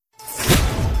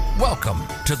Welcome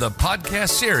to the podcast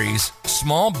series,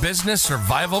 Small Business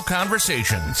Survival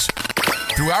Conversations.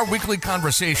 Through our weekly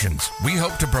conversations, we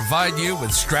hope to provide you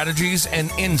with strategies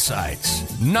and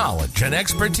insights, knowledge and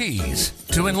expertise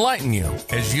to enlighten you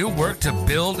as you work to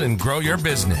build and grow your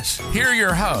business. Here are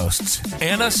your hosts,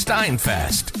 Anna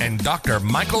Steinfest and Dr.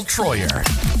 Michael Troyer.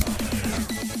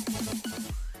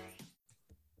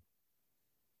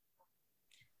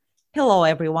 Hello,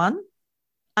 everyone.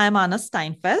 I'm Anna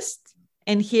Steinfest,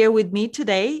 and here with me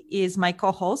today is my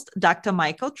co-host, Dr.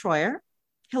 Michael Troyer.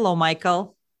 Hello,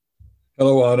 Michael.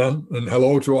 Hello, Anna, and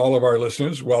hello to all of our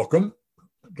listeners. Welcome.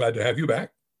 Glad to have you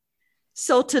back.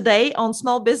 So today on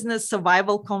Small Business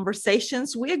Survival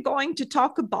Conversations, we are going to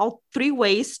talk about 3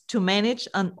 ways to manage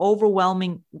an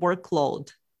overwhelming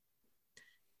workload.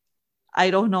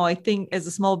 I don't know. I think as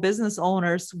a small business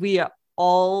owners, we have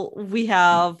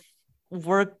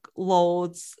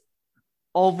workloads,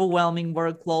 overwhelming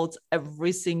workloads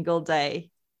every single day.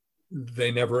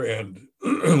 They never end.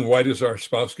 Why does our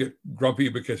spouse get grumpy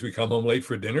because we come home late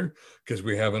for dinner? Because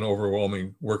we have an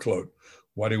overwhelming workload.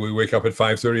 Why do we wake up at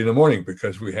 5:30 in the morning?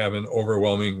 Because we have an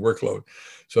overwhelming workload.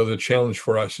 So the challenge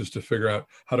for us is to figure out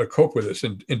how to cope with this.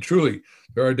 And truly,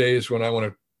 there are days when I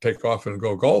want to take off and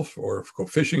go golf or go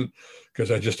fishing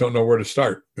because I just don't know where to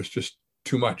start. It's just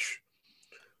too much.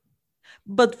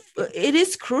 But it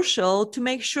is crucial to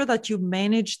make sure that you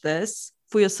manage this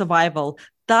for your survival.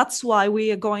 That's why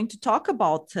we are going to talk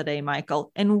about today,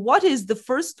 Michael. And what is the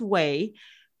first way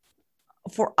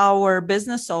for our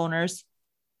business owners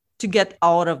to get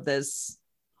out of this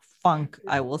funk,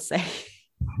 I will say?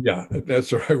 Yeah, that's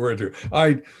the right word too.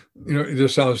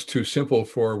 This sounds too simple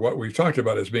for what we've talked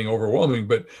about as being overwhelming,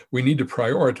 but we need to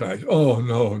prioritize. Oh,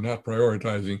 no, not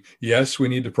prioritizing. Yes, we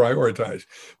need to prioritize.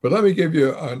 But let me give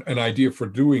you an idea for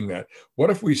doing that.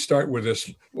 What if we start with this?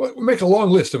 Well, make a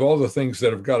long list of all the things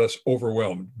that have got us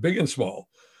overwhelmed, big and small.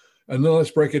 And then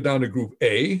let's break it down to Group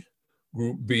A,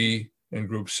 Group B, and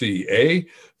Group C. A,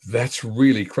 that's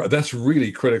really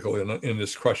critical in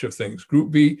this crush of things.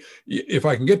 Group B, if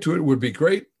I can get to it, would be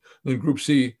great. Then Group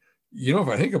C, if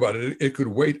I think about it, it could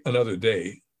wait another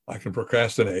day. I can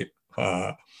procrastinate.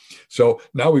 So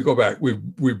now we go back.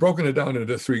 We've broken it down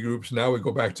into 3 groups. Now we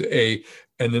go back to A,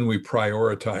 and then we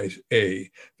prioritize A.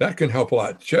 That can help a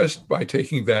lot just by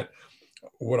taking that,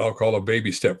 what I'll call a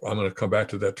baby step. I'm going to come back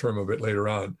to that term a bit later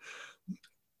on.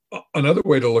 Another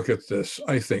way to look at this,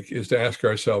 I think, is to ask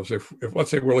ourselves, if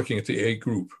let's say we're looking at the A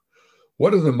group,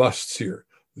 what are the musts here?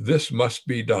 This must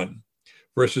be done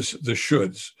versus the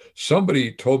shoulds.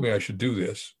 Somebody told me I should do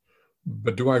this,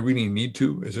 but do I really need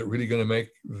to? Is it really going to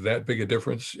make that big a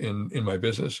difference in my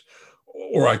business?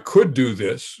 Or I could do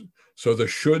this. So the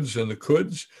shoulds and the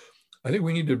coulds, I think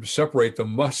we need to separate the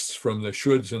musts from the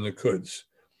shoulds and the coulds.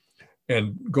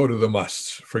 And go to the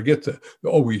musts. Forget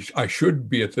I should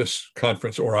be at this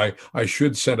conference, or I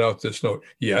should send out this note.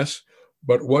 Yes,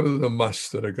 but what are the musts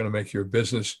that are going to make your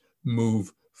business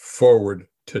move forward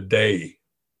today?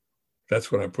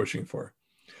 That's what I'm pushing for.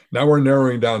 Now we're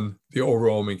narrowing down the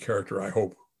overwhelming character, I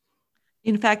hope.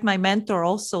 In fact, my mentor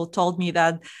also told me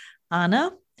that,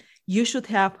 Anna, you should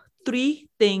have 3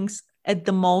 things, at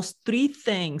the most 3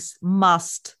 things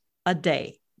must a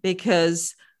day,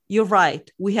 because you're right.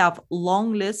 We have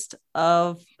long list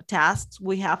of tasks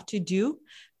we have to do,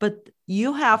 but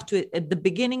you have to, at the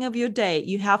beginning of your day,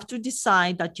 you have to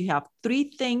decide that you have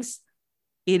 3 things.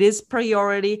 It is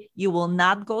priority. You will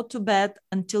not go to bed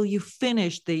until you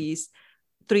finish these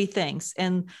 3 things.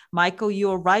 And Michael,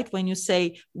 you're right when you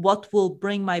say what will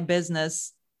bring my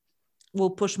business, will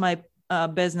push my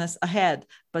business ahead.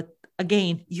 But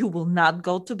again, you will not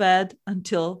go to bed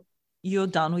until you're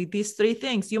done with these 3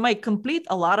 things. You might complete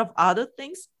a lot of other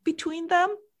things between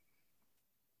them.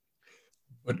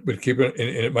 But keep it, and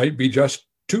it might be just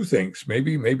 2 things.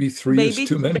 Maybe 3 is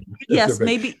too many. Yes,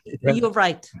 maybe you're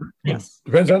right. Yes.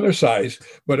 Depends on their size.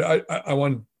 But I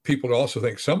want people to also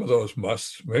think some of those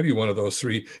musts, maybe one of those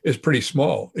 3 is pretty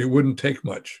small. It wouldn't take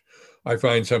much. I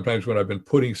find sometimes when I've been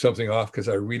putting something off because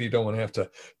I really don't want to have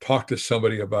to talk to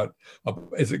somebody about,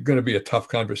 is it going to be a tough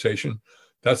conversation?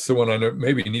 That's the one I know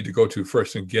maybe you need to go to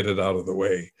first and get it out of the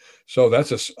way. So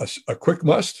that's a quick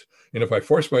must. And if I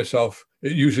force myself,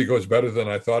 it usually goes better than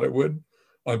I thought it would.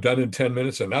 I'm done in 10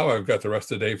 minutes, and now I've got the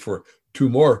rest of the day for 2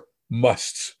 more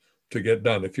musts to get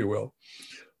done, if you will.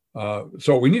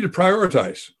 So we need to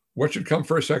prioritize. What should come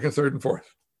first, second, third, and fourth?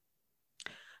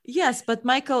 Yes, but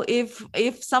Michael,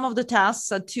 if some of the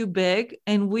tasks are too big,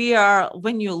 and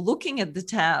when you're looking at the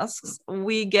tasks,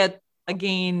 we get,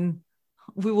 again,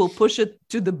 we will push it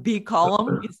to the B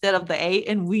column instead of the A.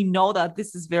 And we know that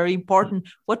this is very important.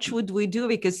 What should we do?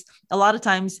 Because a lot of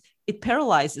times it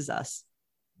paralyzes us.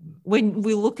 when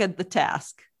we look at the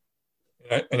task.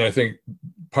 And I think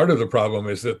part of the problem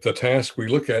is that the task we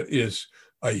look at is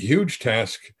a huge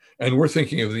task, and we're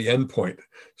thinking of the end point.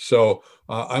 So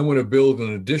I want to build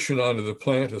an addition onto the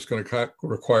plant. It's going to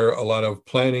require a lot of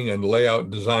planning and layout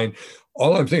and design.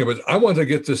 All I'm thinking of is I want to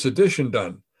get this addition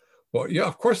done. Well, yeah,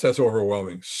 of course, that's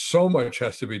overwhelming. So much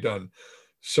has to be done.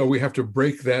 So we have to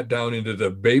break that down into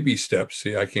the baby steps.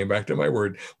 See, I came back to my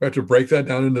word. We have to break that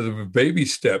down into the baby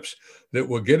steps that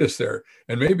will get us there.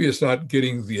 And maybe it's not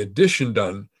getting the addition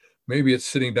done. Maybe it's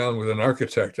sitting down with an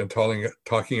architect and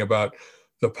talking about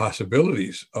the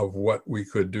possibilities of what we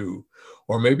could do.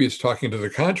 Or maybe it's talking to the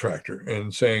contractor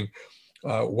and saying,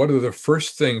 what are the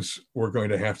first things we're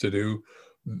going to have to do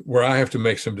where I have to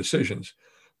make some decisions?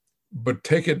 But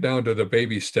take it down to the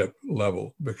baby step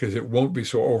level, because it won't be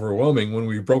so overwhelming when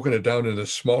we've broken it down into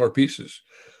smaller pieces.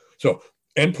 So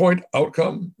endpoint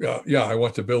outcome, yeah, I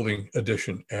want the building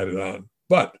addition added on.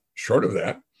 But short of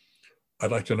that,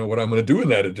 I'd like to know what I'm going to do in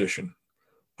that addition.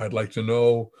 I'd like to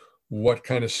know what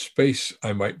kind of space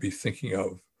I might be thinking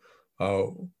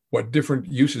of. What different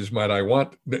uses might I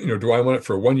want? Do I want it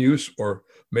for one use, or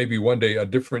maybe one day a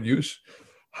different use?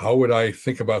 How would I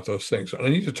think about those things? And I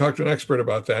need to talk to an expert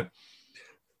about that.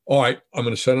 All right, I'm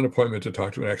going to set an appointment to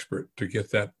talk to an expert to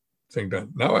get that thing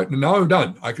done. Now I'm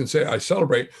done. I can say I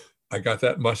celebrate. I got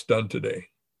that must done today.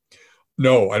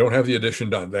 No, I don't have the addition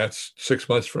done. That's 6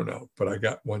 months from now, but I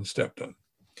got one step done,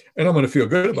 and I'm going to feel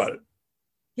good about it.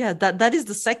 Yeah, that is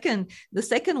the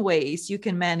second ways you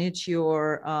can manage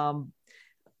your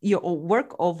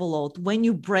work overload. When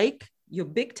you break your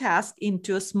big task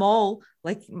into a small,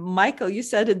 like Michael, you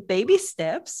said it, baby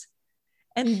steps.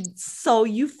 And so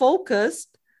you focus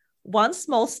one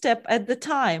small step at the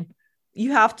time.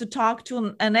 You have to talk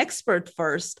to an expert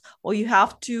first, or you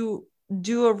have to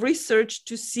do a research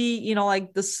to see,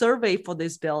 like the survey for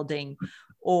this building,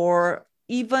 or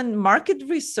even market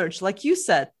research. Like you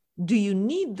said, do you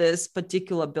need this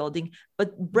particular building?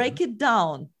 But break it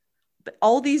down.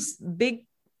 All these big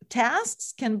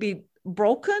tasks can be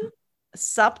broken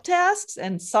subtasks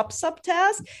and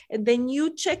subtasks, and then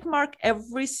you check mark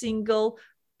every single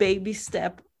baby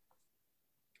step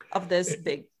of this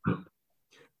big.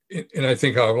 And I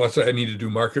think let's say I need to do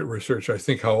market research. I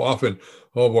think how often,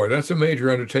 oh boy, that's a major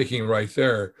undertaking right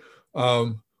there.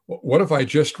 What if I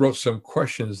just wrote some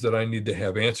questions that I need to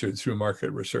have answered through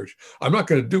market research? I'm not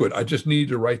going to do it. I just need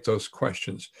to write those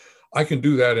questions. I can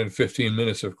do that in 15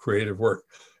 minutes of creative work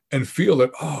and feel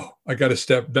that, oh, I got a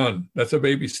step done. That's a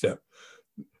baby step.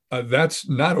 That's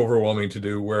not overwhelming to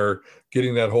do, where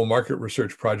getting that whole market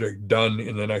research project done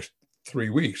in the next 3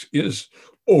 weeks is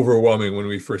overwhelming when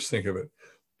we first think of it.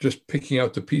 Just picking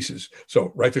out the pieces.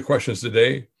 So write the questions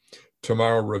today,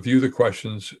 tomorrow review the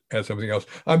questions, add something else.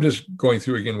 I'm just going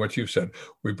through again what you've said.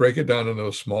 We break it down into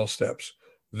those small steps.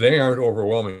 They aren't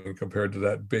overwhelming compared to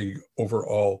that big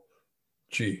overall,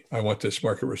 gee, I want this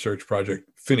market research project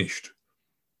finished,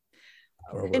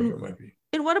 or whatever it might be.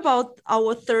 And what about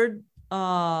our third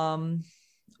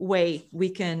way we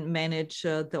can manage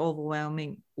the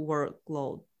overwhelming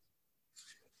workload?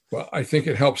 Well, I think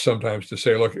it helps sometimes to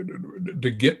say, look,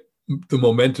 to get the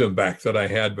momentum back that I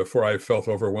had before I felt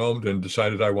overwhelmed and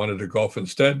decided I wanted to golf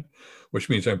instead, which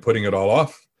means I'm putting it all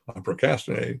off, I'm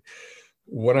procrastinating.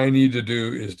 What I need to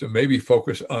do is to maybe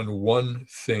focus on one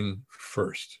thing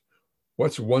first.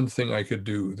 What's one thing I could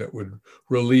do that would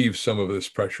relieve some of this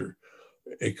pressure?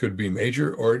 It could be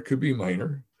major or it could be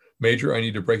minor. Major, I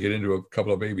need to break it into a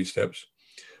couple of baby steps,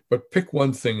 but pick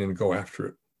one thing and go after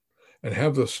it, and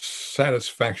have the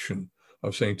satisfaction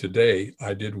of saying, today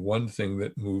I did one thing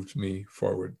that moved me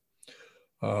forward.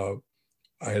 I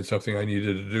had something I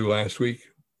needed to do last week,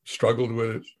 struggled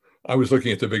with it. I was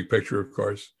looking at the big picture, of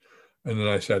course. And then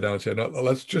I sat down and said, no,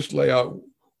 let's just lay out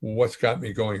what's got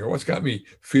me going, or what's got me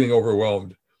feeling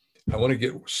overwhelmed. I want to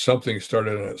get something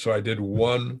started on it. So I did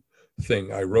one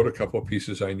thing. I wrote a couple of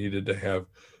pieces I needed to have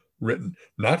written,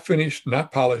 not finished,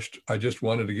 not polished. I just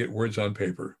wanted to get words on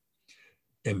paper.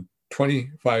 In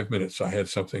 25 minutes, I had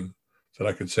something that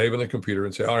I could save on the computer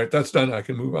and say, all right, that's done. I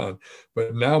can move on.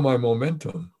 But now my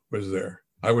momentum was there.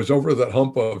 I was over that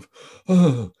hump of,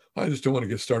 oh, I just don't want to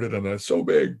get started on that. It's so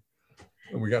big.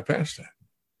 And we got past that.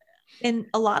 And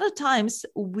a lot of times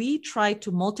we try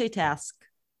to multitask,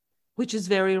 which is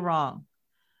very wrong.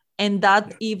 And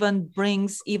that even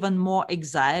brings even more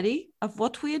anxiety of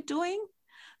what we are doing.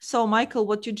 So, Michael,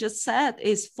 what you just said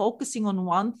is focusing on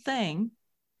one thing.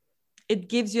 It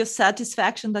gives you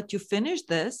satisfaction that you finished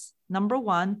this, number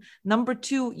one. Number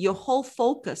two, your whole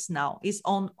focus now is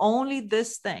on only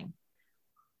this thing.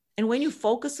 And when you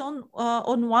focus on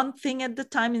one thing at the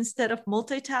time instead of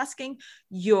multitasking,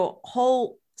 your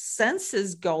whole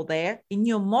senses go there and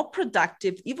you're more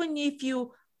productive, even if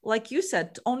you, like you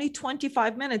said, only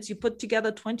 25 minutes, you put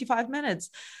together 25 minutes.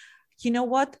 You know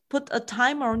what? Put a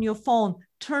timer on your phone.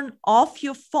 Turn off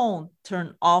your phone.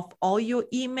 Turn off all your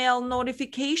email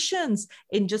notifications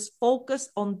and just focus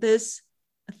on this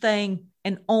thing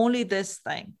and only this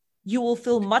thing. You will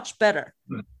feel much better.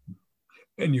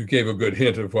 And you gave a good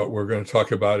hint of what we're going to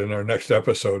talk about in our next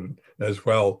episode as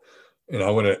well. And I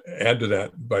want to add to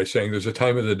that by saying there's a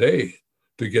time of the day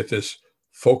to get this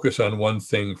focus on one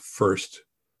thing first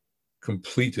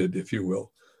completed, if you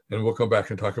will. And we'll come back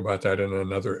and talk about that in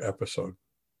another episode.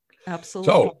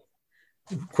 Absolutely. So,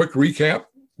 quick recap.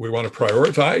 We want to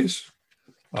prioritize,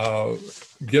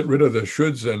 get rid of the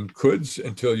shoulds and coulds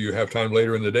until you have time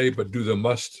later in the day, but do the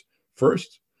must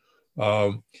first.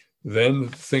 Then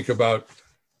think about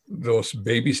those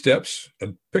baby steps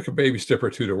and pick a baby step or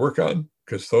two to work on,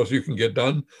 because those you can get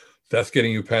done. That's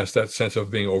getting you past that sense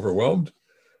of being overwhelmed.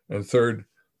 And third,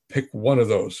 pick one of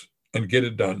those and get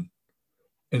it done.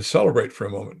 And celebrate for a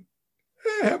moment.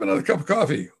 Have another cup of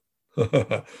coffee.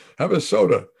 Have a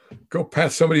soda. Go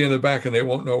pat somebody in the back and they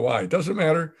won't know why. It doesn't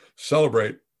matter.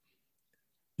 Celebrate.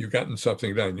 You've gotten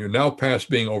something done. You're now past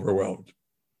being overwhelmed.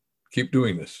 Keep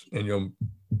doing this and you'll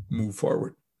move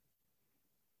forward.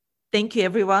 Thank you,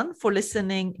 everyone, for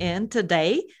listening in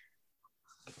today.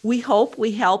 We hope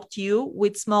we helped you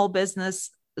with small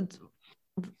business,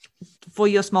 for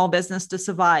your small business to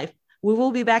survive. We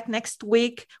will be back next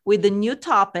week with a new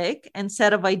topic and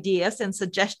set of ideas and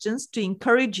suggestions to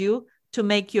encourage you to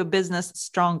make your business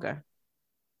stronger.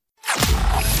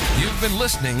 You've been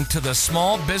listening to the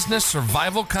Small Business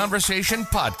Survival Conversation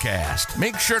podcast.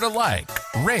 Make sure to like,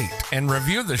 rate, and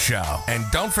review the show. And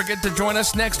don't forget to join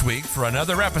us next week for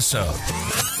another episode.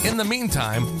 In the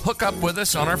meantime, hook up with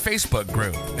us on our Facebook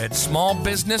group at Small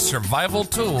Business Survival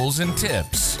Tools and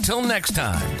Tips. Till next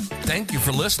time, thank you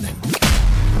for listening.